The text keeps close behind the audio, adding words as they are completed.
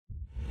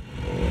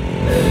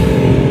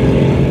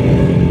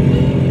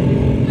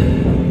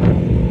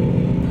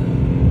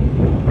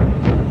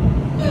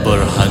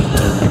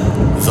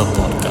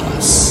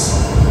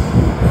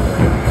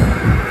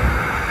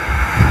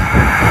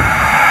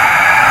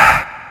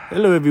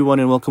Hello everyone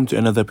and welcome to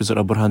another episode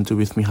of Berhantu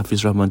with me,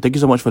 Hafiz Rahman. Thank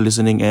you so much for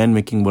listening and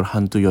making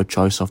Berhantu your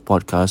choice of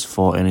podcast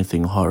for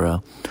anything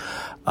horror.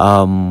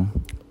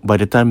 By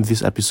the time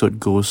this episode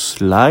goes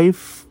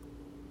live,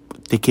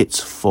 tickets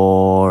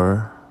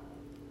for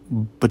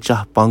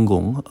Pecah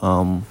Panggung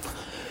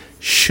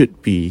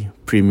should be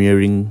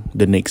premiering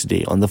the next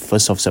day on the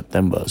 1st of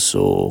September.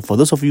 So for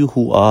those of you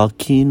who are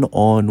keen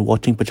on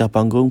watching Pecah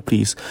Panggung,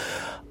 please,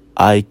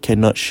 I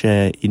cannot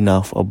share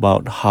enough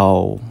about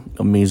how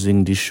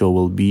amazing this show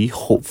will be,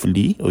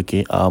 hopefully.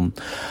 Okay,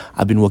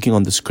 I've been working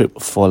on the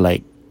script for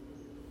like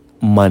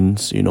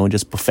months,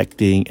 just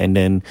perfecting and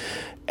then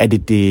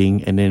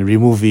editing and then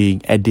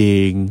removing,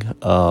 adding,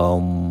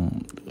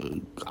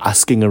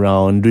 asking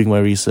around, doing my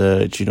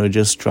research,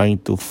 just trying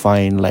to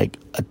find like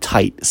a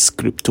tight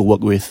script to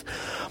work with,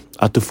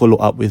 to follow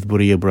up with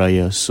Buria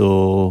Braya.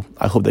 So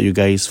I hope that you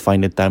guys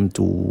find the time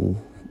to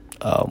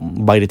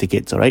buy the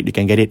tickets. All right, you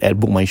can get it at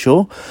Book My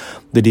Show.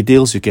 The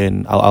details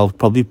I'll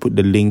probably put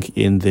the link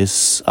in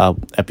this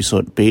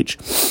episode page.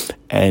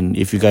 And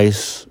if you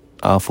guys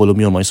follow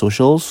me on my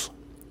socials,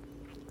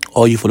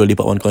 or you follow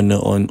Lipat One Corner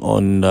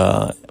on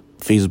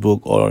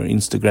Facebook or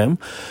Instagram,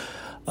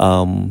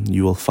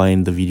 you will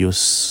find the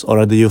videos, or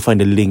rather you'll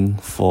find the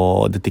link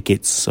for the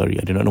tickets. Sorry,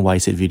 I do not know why I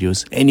said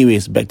videos.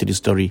 Anyways, back to the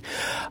story.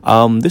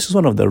 This is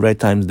one of the rare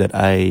times that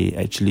I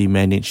actually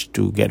managed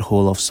to get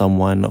hold of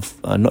someone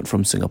not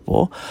from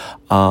Singapore,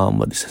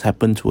 but this has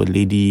happened to a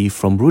lady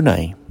from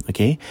Brunei.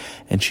 Okay,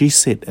 and she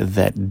said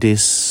that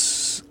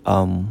this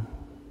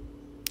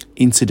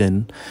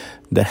incident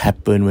that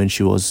happened when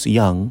she was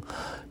young,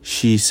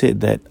 she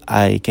said that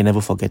I can never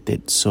forget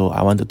it. So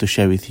I wanted to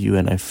share with you,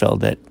 and I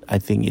felt that I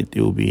think it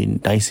will be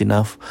nice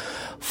enough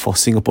for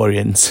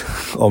Singaporeans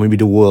or maybe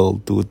the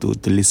world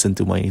to listen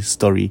to my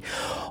story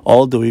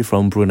all the way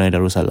from Brunei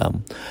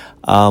Darussalam.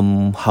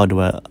 How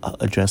do I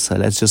address her?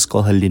 Let's just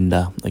call her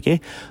Linda.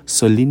 Okay,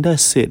 so Linda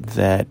said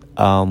that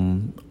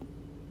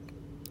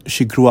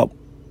she grew up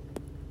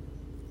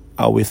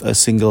with a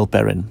single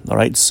parent. All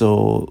right,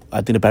 so I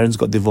think the parents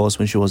got divorced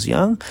when she was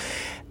young,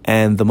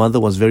 and the mother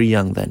was very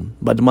young then.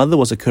 But the mother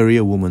was a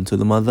career woman, so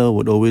the mother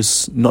would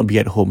always not be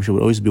at home. She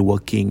would always be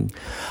working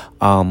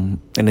and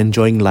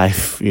enjoying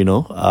life,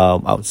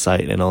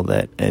 outside and all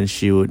that. And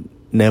she would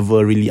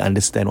never really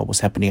understand what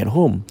was happening at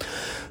home.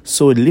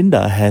 So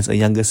Linda has a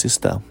younger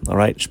sister, all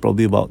right? She's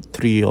probably about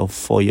 3 or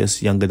 4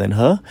 years younger than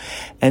her.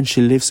 And she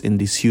lives in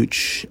this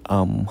huge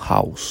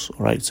house,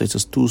 all right? So it's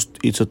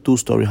a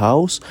two-story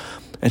house,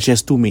 and she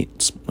has 2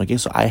 maids, okay?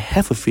 So I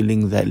have a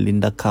feeling that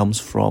Linda comes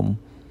from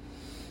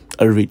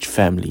a rich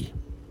family.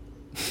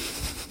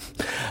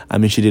 I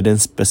mean, she didn't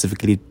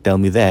specifically tell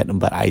me that,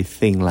 but I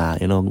think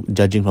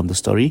judging from the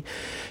story,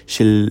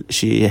 she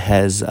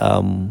has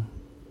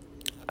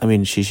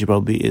she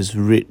probably is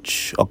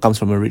rich or comes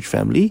from a rich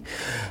family.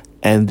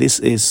 And this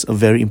is a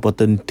very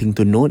important thing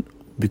to note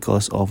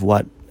because of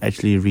what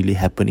actually really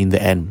happened in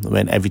the end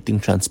when everything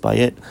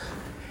transpired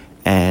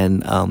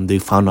and they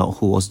found out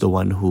who was the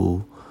one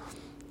who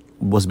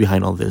was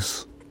behind all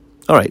this.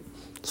 Alright,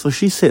 so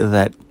she said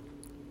that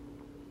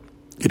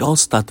it all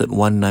started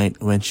one night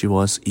when she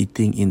was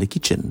eating in the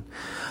kitchen.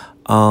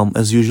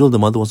 As usual, the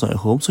mother was not at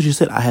home. So she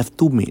said, I have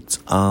 2 maids.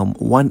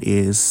 One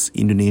is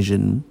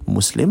Indonesian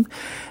Muslim,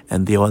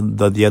 and the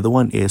other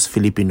one is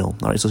Filipino.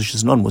 All right, so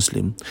she's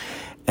non-Muslim.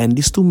 And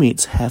these 2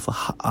 maids have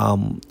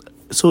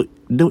so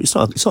it's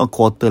not a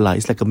quarter lah.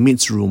 It's like a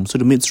maid's room. So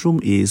the maid's room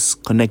is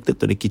connected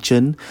to the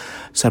kitchen,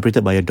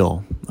 separated by a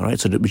door. All right,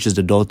 so which is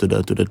the door to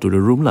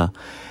the room lah.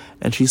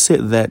 And she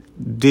said that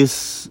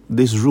this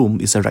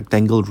room is a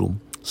rectangle room.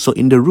 So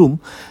in the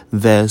room,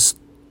 there's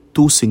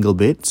 2 single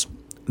beds,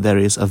 there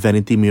is a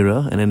vanity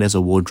mirror, and then there's a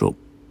wardrobe,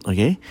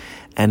 okay?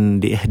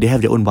 And they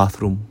have their own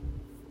bathroom,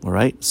 all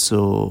right?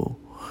 So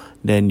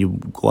then you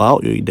go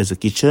out, there's a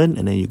kitchen,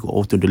 and then you go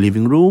over to the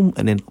living room,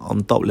 and then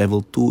on top,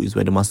 level 2 is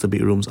where the master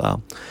bedrooms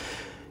are.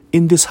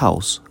 In this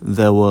house,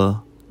 there were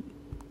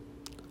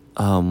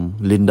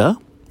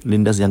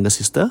Linda's younger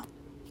sister,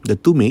 the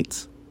 2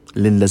 maids,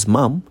 Linda's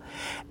mom,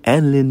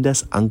 and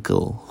Linda's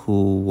uncle,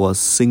 who was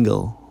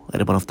single at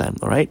the point of time,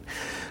 alright?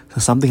 So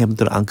something happened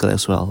to the uncle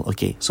as well.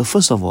 Okay, so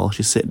first of all,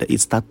 she said that it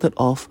started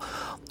off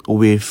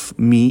with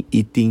me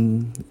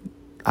eating.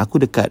 Aku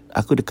dekat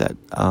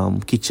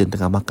kitchen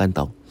tengah makan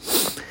tau.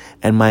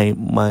 And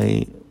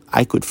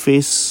I could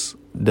face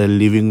the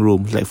living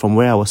room, like from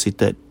where I was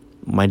seated.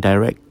 My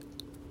direct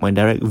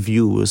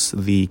view was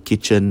the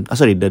kitchen.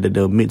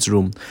 The maid's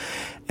room.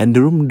 And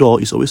the room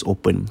door is always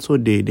open. So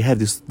they have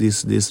this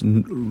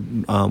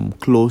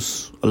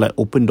close, like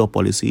open door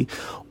policy.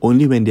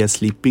 Only when they are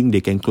sleeping, they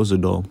can close the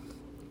door.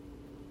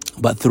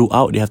 But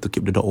throughout, they have to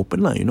keep the door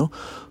open lah,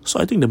 So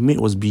I think the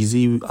maid was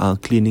busy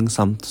cleaning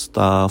some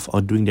stuff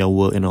or doing their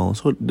work and all.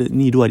 So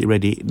ni dua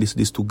adik-beradik,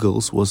 these 2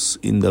 girls was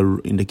in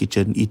the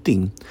kitchen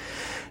eating.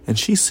 And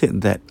she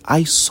said that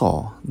I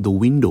saw the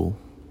window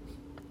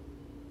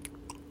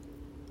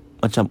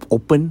macam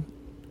open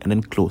and then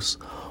close.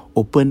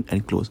 Open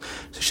and close.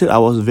 So she said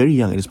I was very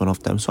young at this point of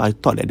time, so I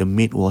thought that the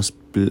maid was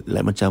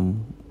like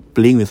macam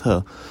playing with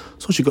her.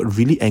 So she got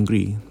really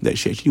angry that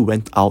she actually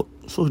went out.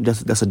 So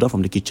there's a door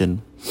from the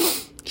kitchen.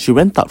 She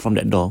went out from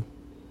that door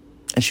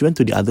and she went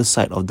to the other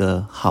side of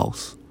the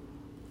house,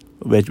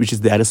 which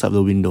is the other side of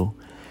the window.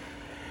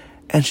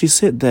 And she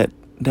said that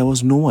there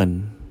was no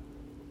one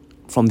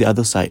from the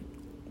other side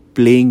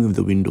playing with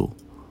the window.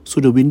 So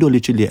the window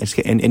literally,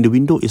 and the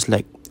window is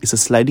like, it's a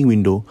sliding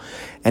window,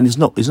 and it's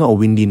not a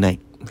windy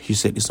night. She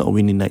said it's not a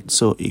windy night.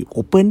 So it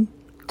opened,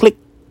 click,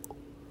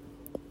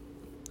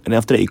 and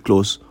after that it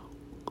closed.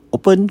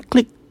 Open,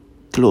 click,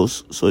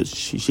 close. So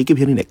she kept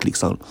hearing that click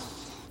sound.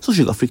 So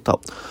she got freaked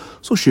out.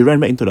 So she ran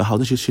back into the house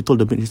and she told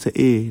the maid, she said,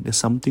 hey, there's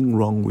something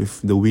wrong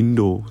with the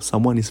window.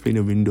 Someone is playing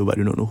the window, but I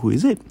do not know who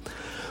is it.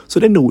 So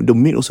then the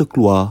maid also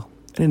keluar.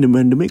 And then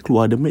when the maid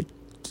keluar, the maid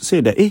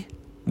said that,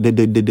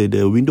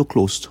 the window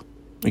closed.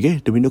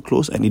 Okay, the window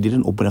closed and it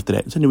didn't open after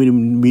that. So the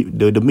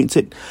maid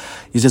said,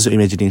 it's just your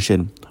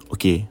imagination.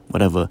 Okay,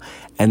 whatever.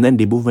 And then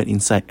they both went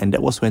inside, and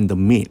that was when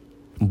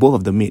both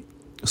of the maid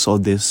saw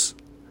this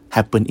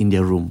happen in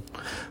their room.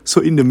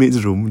 So in the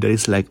maid's room, there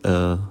is like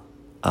a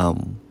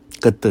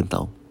curtain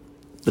tau.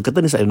 The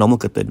curtain is like a normal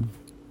curtain.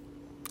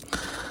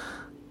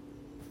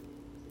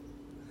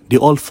 They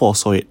all four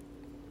saw it.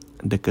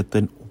 The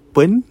curtain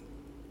open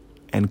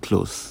and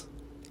close.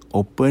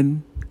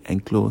 Open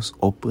and close,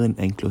 open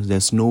and close.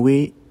 There's no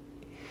way,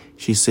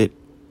 she said,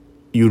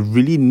 you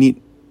really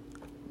need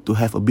to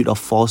have a bit of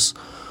force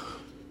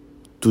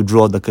to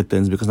draw the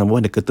curtains, because number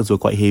one, the curtains were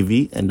quite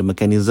heavy and the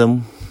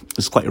mechanism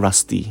is quite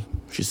rusty,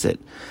 she said.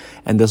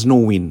 And there's no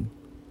wind.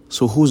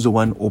 So who's the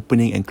one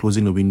opening and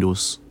closing the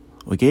windows?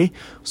 Okay,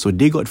 so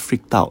they got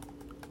freaked out.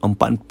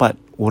 Empat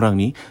orang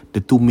ni,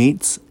 the two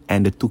maids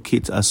and the two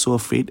kids are so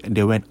afraid, and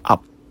they went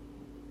up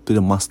to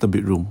the master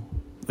bedroom.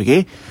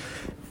 Okay,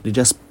 they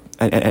just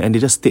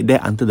stayed there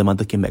until the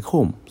mother came back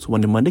home. So when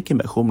the mother came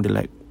back home,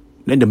 then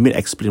the maid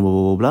explained blah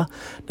blah blah.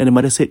 Then the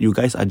mother said, you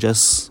guys are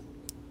just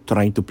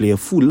trying to play a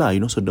fool lah,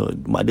 So the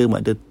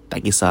mother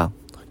tak kisah.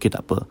 Okay,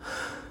 tak apa.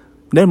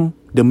 Then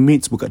the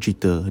maids buka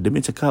cerita. The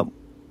maid cakap,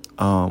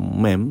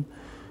 ma'am,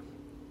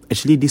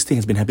 actually this thing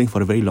has been happening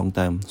for a very long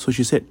time. So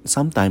she said,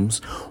 sometimes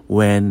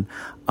when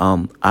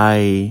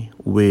I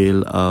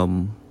will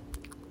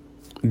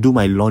do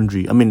my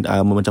laundry,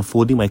 macam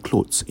folding my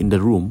clothes in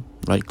the room,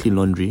 right, clean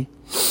laundry,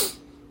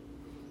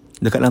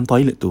 dekat dalam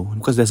toilet tu,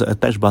 because there's an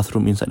attached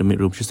bathroom inside the maid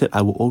room, she said,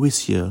 I will always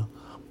hear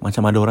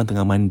macam ada orang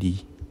tengah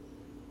mandi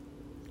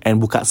and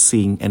buka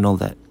sink and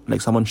all that, like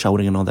someone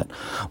showering and all that.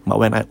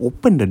 But when I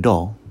open the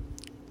door,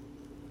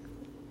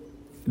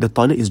 the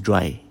toilet is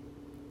dry.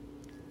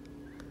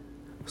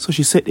 So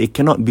she said it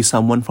cannot be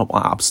someone from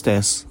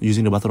upstairs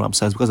using the bathroom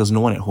upstairs, because there's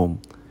no one at home.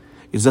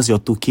 It's just your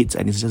two kids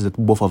and it's just the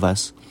both of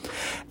us.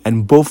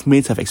 And both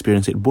maids have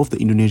experienced it. Both the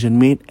Indonesian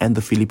maid and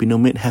the Filipino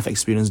maid have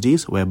experienced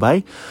this,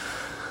 whereby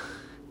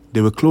they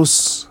will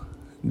close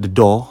the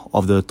door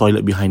of the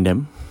toilet behind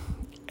them,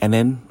 and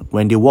then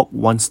when they walk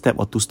one step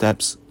or two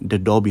steps, the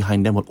door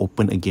behind them will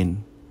open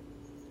again.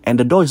 And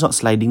the door is not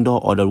sliding door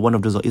or the one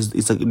of those doors,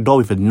 it's a door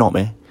with a knob.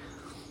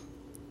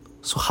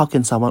 So how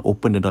can someone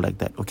open the door like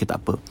that? Okay,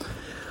 tak apa.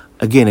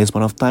 Again, at this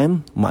point of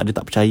time, mak dia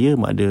tak percaya.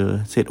 Mak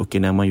dia said,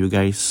 okay, Nama, you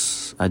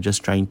guys are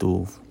just trying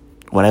to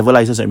whatever,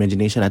 like, it's just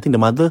imagination. I think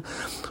the mother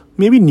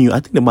maybe knew. I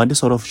think the mother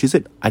sort of, she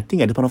said, I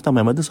think at the point of time,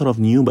 my mother sort of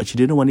knew, but she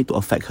didn't want it to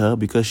affect her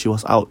because she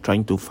was out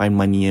trying to find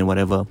money and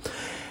whatever.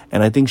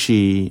 And I think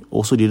she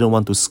also didn't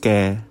want to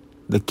scare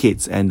the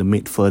kids and the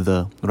maid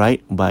further,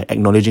 right, by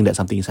acknowledging that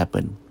something has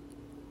happened.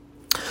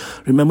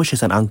 Remember, she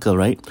has an uncle,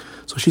 right?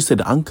 So she said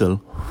the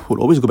uncle would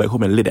always go back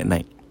home late at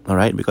night,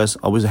 alright, because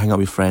always hang out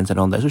with friends and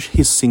all that. So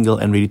he's single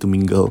and ready to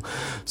mingle.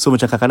 So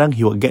macam kadang-kadang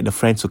he would get the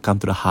friends to come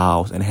to the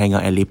house and hang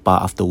out and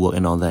lepak after work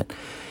and all that.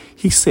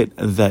 He said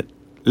that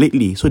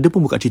lately, so dia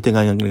pun buka cerita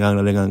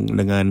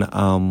dengan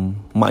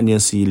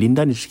maknya si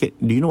Linda. She said,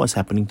 do you know what's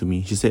happening to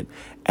me? She said,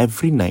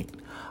 every night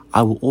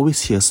I will always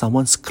hear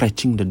someone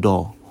scratching the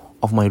door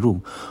of my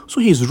room.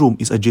 So his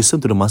room is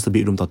adjacent to the master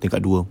bedroom tau,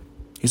 tingkat 2.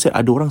 He said,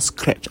 ada orang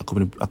scratch aku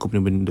punya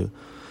benda.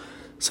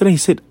 So then he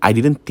said, I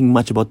didn't think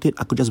much about it.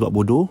 Aku just buat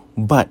bodoh.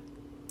 But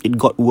it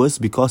got worse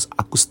because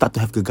aku start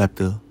to have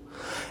gegata.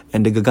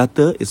 And the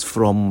gegata is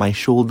from my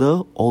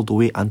shoulder all the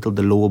way until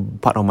the lower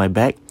part of my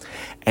back.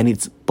 And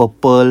it's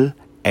purple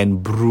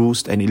and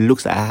bruised. And it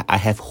looks like I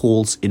have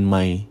holes in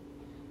my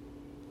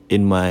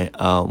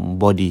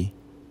body.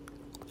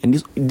 And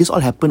this all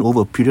happened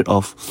over a period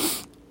of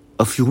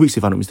a few weeks,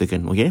 if I'm not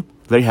mistaken. Okay?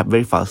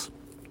 Very fast.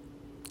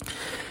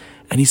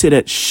 And he said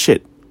that,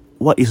 shit,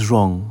 what is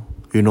wrong?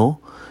 You know?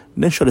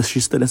 Then the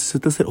sister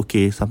said,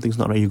 okay, something's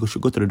not right. You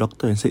should go to the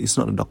doctor. And said, it's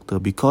not a doctor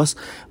because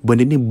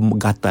benda ni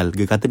gatal.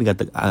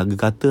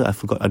 Gegata, I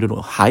forgot, I don't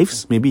know,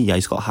 hives? Maybe, yeah,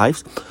 it's called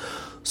hives.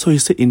 So he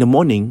said, in the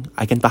morning,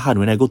 I can tahan.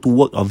 When I go to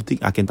work, everything,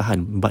 I can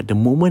tahan. But the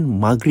moment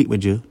maghrib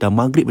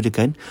je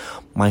kan,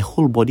 my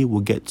whole body will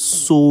get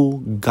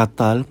so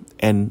gatal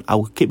and I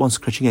will keep on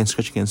scratching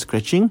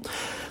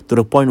to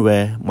the point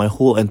where my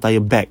whole entire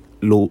back,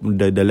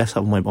 the left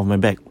side of my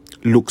back,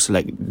 looks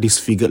like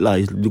disfigured lah.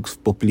 It looks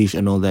purplish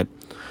and all that.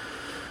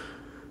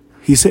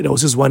 He said there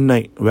was just one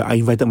night where I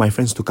invited my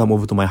friends to come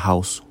over to my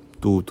house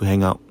to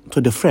hang out. So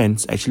the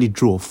friends actually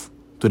drove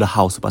to the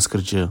house lepas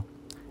kerja.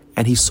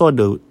 And he said,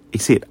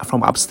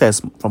 from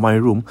upstairs, from my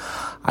room,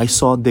 I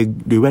saw they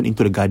went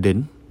into the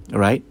garden,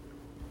 right?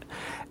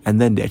 And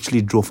then they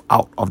actually drove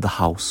out of the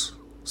house.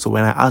 So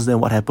when I asked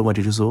them what happened, what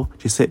did you saw?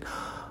 She said,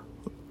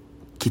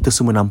 kita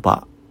semua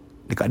nampak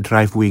dekat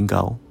driveway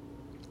kau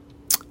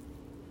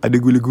ada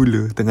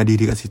gula-gula tengah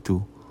diri kat situ.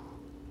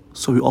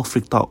 So we all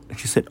freaked out.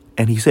 He said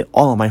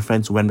all of my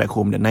friends went back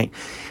home that night.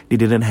 They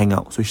didn't hang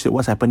out. So she said,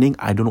 what's happening?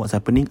 I don't know what's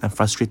happening. I'm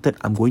frustrated.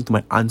 I'm going to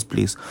my aunt's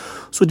place.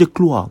 So dia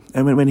keluar.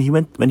 And when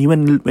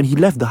he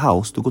left the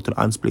house to go to the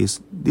aunt's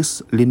place,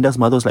 this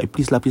Linda's mother was like,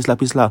 please lah.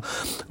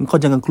 Kau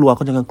jangan keluar.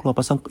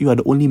 Pasal you are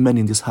the only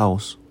man in this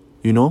house.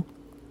 You know?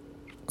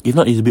 If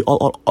not, it'll be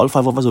all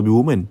five of us will be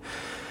women.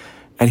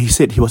 And he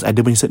said, he was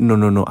adamant. He said,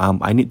 no.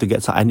 I need to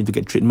get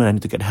treatment. I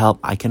need to get help.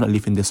 I cannot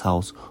live in this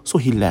house. So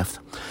he left.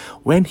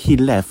 When he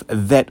left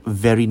that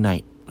very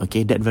night, mak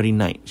dia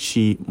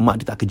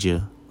tak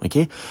kerja.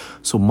 Okay,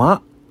 so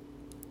mak,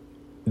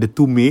 the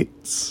two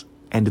maids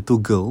and the two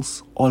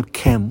girls all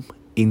camp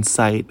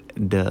inside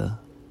the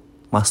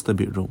master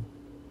bedroom.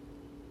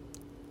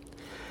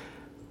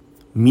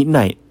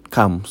 Midnight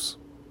comes,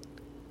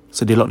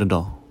 so they lock the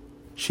door.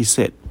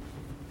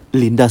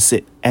 Linda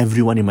said,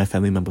 everyone in my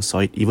family member saw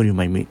it, even with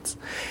my mates.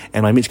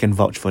 And my mates can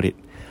vouch for it.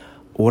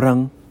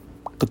 Orang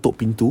ketuk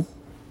pintu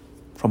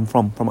from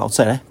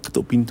outside,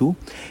 ketuk pintu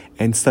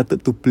and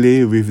started to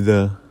play with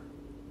the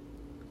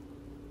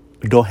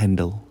door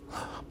handle.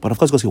 But of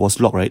course, because it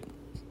was locked, right?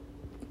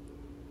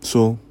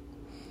 So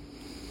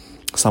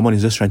someone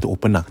is just trying to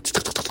open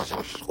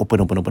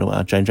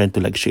trying to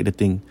like shake the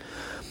thing.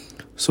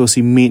 So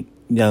si maid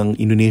yang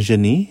Indonesia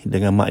ni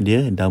dengan mak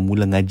dia dah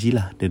mula ngaji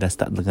lah. Dia dah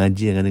start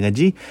ngaji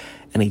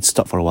and it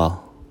stopped for a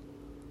while.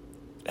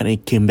 And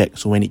it came back.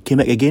 So when it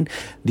came back again,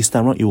 this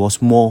time around it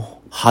was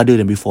more harder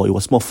than before. It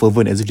was more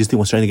fervent, as if this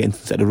thing was trying to get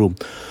inside the room.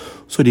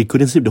 So they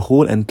couldn't sleep the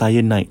whole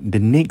entire night. The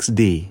next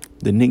day,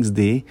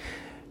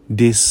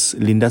 this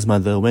Linda's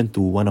mother went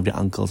to one of their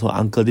uncles. So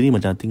uncle dia ni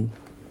macam I think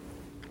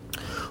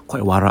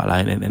quite warak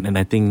lah, and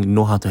I think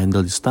know how to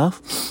handle this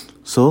stuff.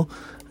 So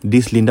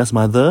this Linda's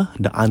mother,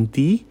 the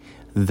auntie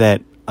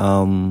that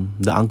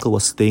the uncle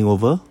was staying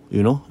over,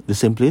 you know, the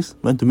same place,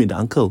 went to meet the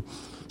uncle.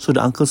 So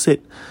the uncle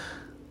said,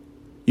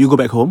 you go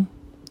back home,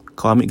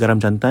 kau ambil garam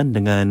jantan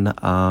dengan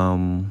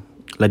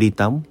ladi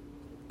hitam,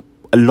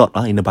 a lot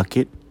in the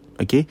bucket,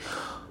 okay?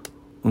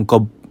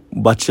 Kau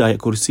baca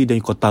ayat kursi dan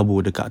kau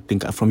tabur dekat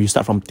you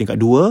start from tingkat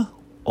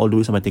 2 all the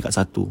way sampai tingkat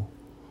 1.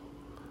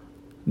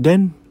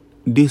 Then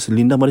this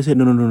Linda mother said,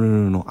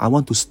 no, I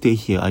want to stay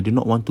here. I do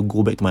not want to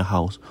go back to my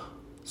house.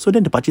 So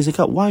then the pakcik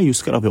cakap, why are you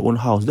scared of your own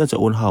house? That's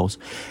your own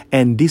house.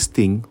 And this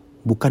thing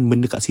bukan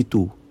benda kat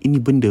situ. Ini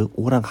benda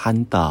orang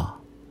hantar.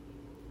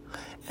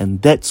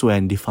 And that's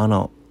when they found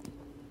out,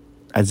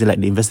 as in like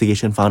the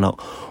investigation found out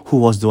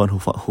who was the one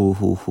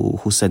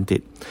who sent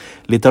it.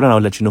 Later on I'll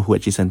let you know who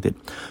actually sent it.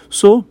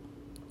 So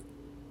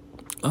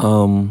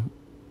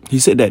he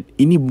said that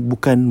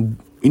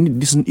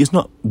this is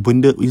not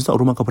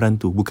rumah kau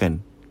berhantu,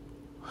 bukan.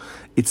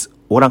 It's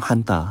orang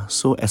hantar.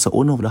 So as a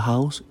owner of the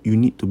house, you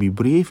need to be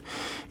brave.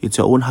 It's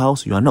your own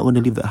house. You are not going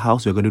to leave that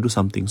house. You're going to do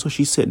something. So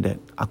she said that,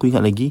 aku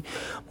ingat lagi,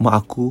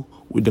 mak aku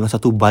dengan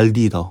satu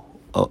baldi tau,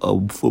 a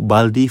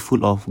baldi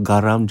full of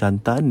garam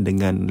jantan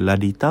dengan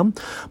ladi hitam,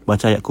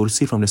 baca ayat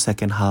kursi from the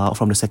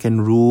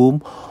second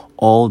room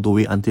all the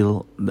way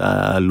until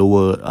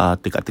lower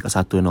tingkat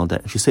 1 and all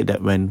that. She said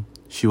that when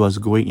she was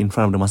going in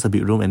front of the master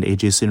bedroom and the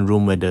adjacent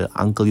room where the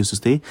uncle used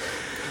to stay,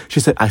 she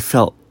said, I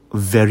felt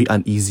very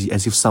uneasy,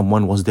 as if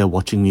someone was there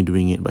watching me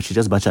doing it. But she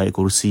just baca ayat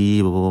kursi,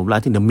 blah, blah, blah. I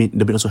think the maid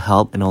also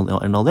helped and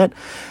all that.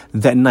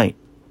 That night,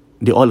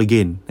 they all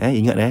again,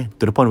 ingat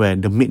to the point where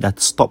the maid that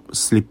stopped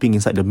sleeping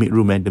inside the maid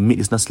room, the maid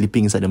is not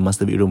sleeping inside the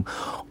master bedroom.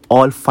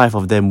 All 5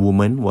 of them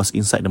women was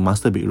inside the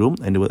master bedroom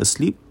and they were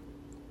asleep.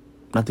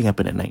 Nothing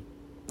happened at night.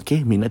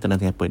 Okay, midnight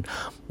nothing happened.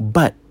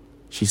 But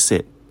she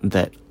said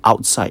that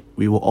outside,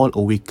 we were all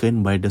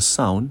awakened by the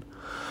sound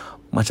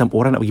macam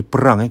orang nak pergi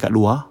perang kat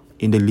luar,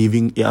 in the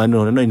living,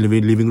 not in the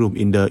living room,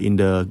 in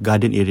the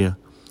garden area.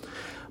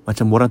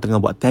 Macam orang tengah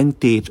buat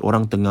tentage,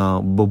 orang tengah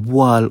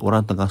berbual,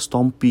 orang tengah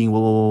stomping, blah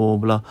blah blah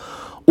blah.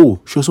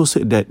 Oh, she also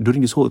said that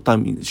during this whole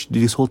time,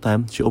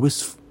 she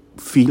always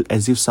feel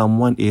as if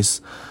someone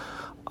is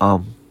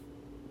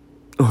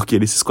okay,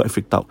 this is quite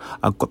freaked out,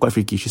 quite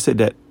freaky. She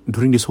said that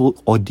during this whole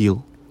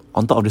ordeal,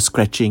 on top of the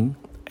scratching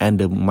and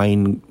the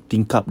main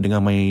tingkap dengan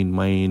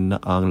main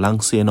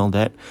langsir and all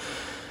that,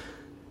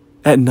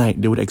 at night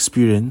they would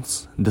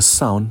experience the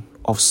sound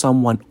of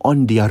someone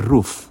on their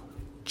roof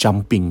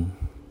jumping.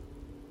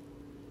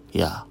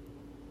 Yeah.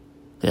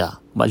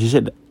 But she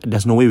said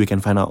there's no way we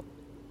can find out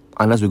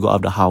unless we go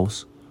out of the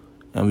house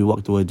and we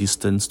walk to a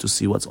distance to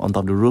see what's on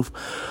top of the roof.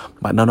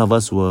 But none of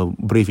us were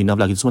brave enough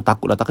lah. Kita semua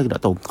takut kita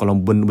tak tahu kalau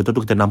betul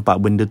tu kita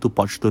nampak benda tu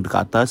porch tu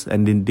dekat atas,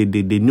 and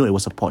they knew it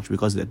was a porch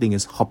because that thing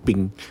is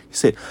hopping. He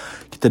said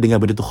kita dengar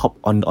benda tu hop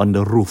on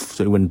the roof,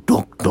 so it went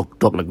dog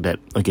like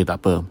that. Okay,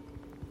 tak apa.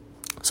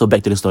 So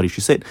back to the story.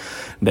 She said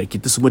that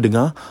kita semua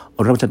dengar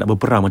orang macam nak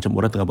berperang, macam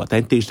orang tengah buat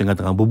tentage, tengah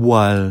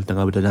berbual,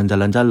 tengah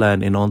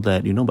berjalan-jalan and all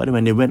that, you know. But then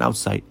when they went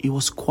outside, it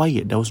was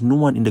quiet. There was no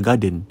one in the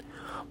garden,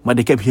 but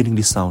they kept hearing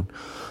this sound.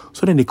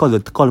 So then they call the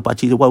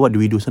pakcik, what do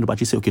we do? So the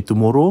pakcik said, okay,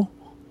 tomorrow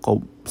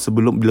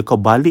bila kau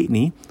balik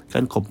ni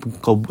kan, kau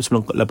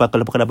sebelum lepas kau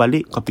dah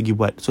balik, kau pergi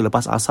buat. So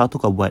lepas asar tu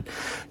kau buat.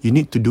 You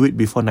need to do it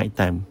before night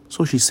time.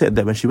 So she said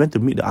that when she went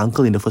to meet the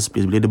uncle in the first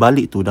place, bila dia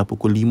balik tu dah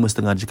pukul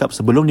 5.30, dia cakap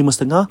sebelum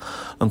 5.30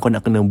 engkau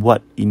nak kena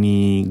buat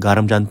ini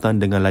garam jantan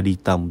dengan ladi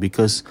hitam,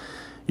 because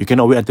you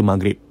cannot wait until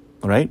maghrib.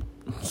 Alright,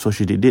 so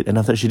she did it, and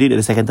after she did it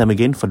the second time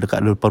again for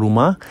dekat depan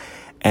rumah,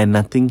 and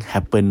nothing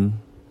happened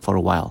for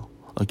a while.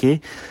 Okay,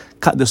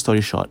 cut the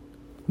story short,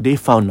 they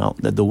found out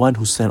that the one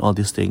who sent all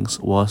these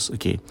things was,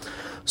 okay,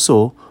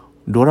 so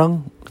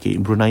dorang, okay,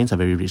 Bruneians are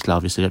very rich lah,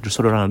 obviously.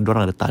 So dorang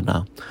ada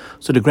tanah.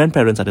 So the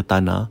grandparents ada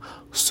tanah.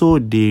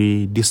 So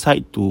they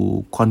decide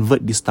to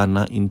convert this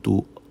tanah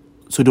into,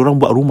 so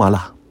dorang buat rumah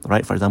lah,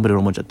 right? For example,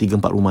 dorang macam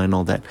 3-4 rumah and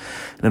all that.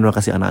 And then dorang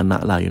kasih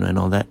anak-anak lah, you know, and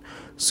all that.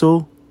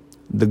 So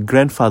the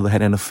grandfather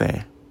had an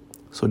affair.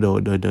 So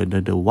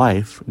the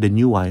wife, the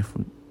new wife,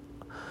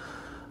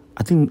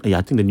 I think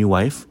the new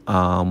wife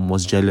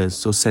was jealous,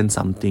 so sent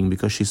something,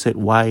 because she said,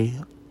 why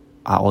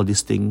are all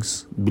these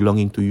things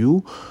belonging to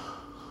you,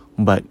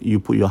 but you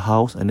put your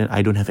house and then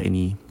I don't have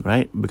any,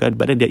 right? But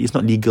then it's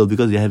not legal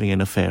because they're having an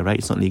affair, right?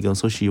 It's not legal.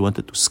 So she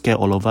wanted to scare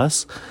all of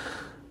us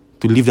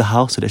to leave the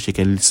house so that she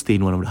can stay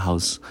in one of the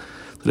house.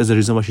 So that's the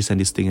reason why she sent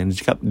this thing. And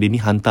she kept, they ni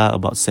hantar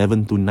about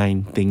 7 to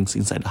 9 things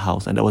inside the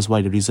house, and that was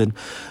why the reason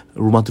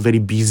rumah tu very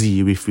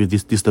busy with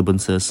these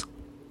disturbances.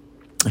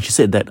 And she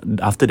said that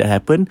after that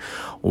happened,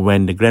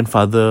 when the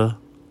grandfather,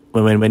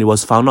 when it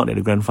was found out that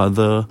the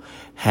grandfather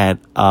had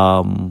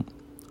an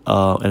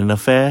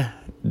affair,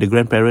 the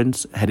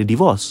grandparents had a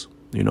divorce,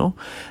 you know,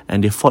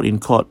 and they fought in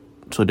court,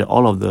 so that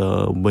all of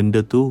the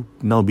benda tu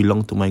now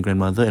belong to my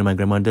grandmother, and my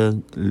grandmother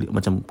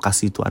macam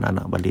kasih tu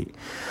anak-anak balik.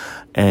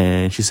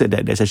 And she said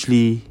that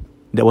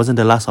that wasn't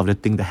the last of the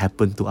thing that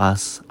happened to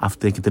us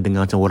after kita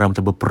dengar macam orang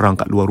macam berperang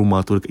kat luar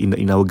rumah tu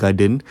in our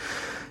garden.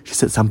 She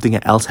said something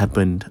else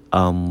happened,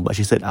 but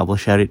she said I will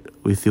share it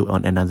with you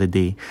on another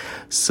day.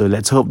 So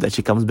let's hope that she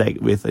comes back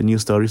with a new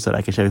story so that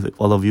I can share with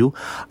all of you.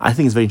 I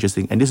think it's very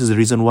interesting, and this is the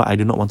reason why I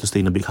do not want to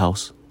stay in a big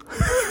house.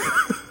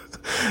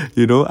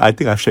 You know, I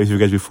think I've shared with you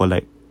guys before,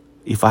 like,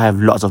 if I have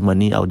lots of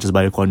money, I'll just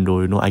buy a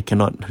condo. You know, I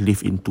cannot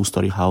live in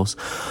 2-story house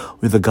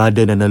with a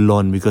garden and a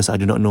lawn, because I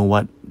do not know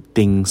what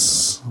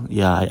things.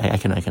 Yeah, I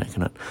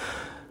cannot.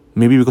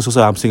 Maybe because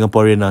also I'm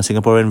Singaporean.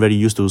 Singaporean very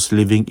used to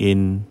living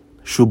in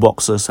shoe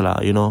boxes lah,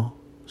 you know.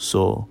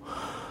 So,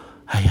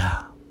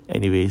 yeah.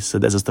 Anyways, so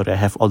that's the story I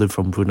have all the way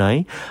from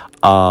Brunei.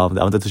 That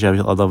I wanted to share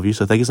with all of you.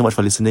 So thank you so much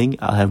for listening.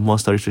 I'll have more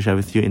stories to share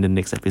with you in the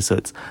next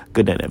episodes.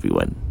 Good night,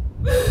 everyone.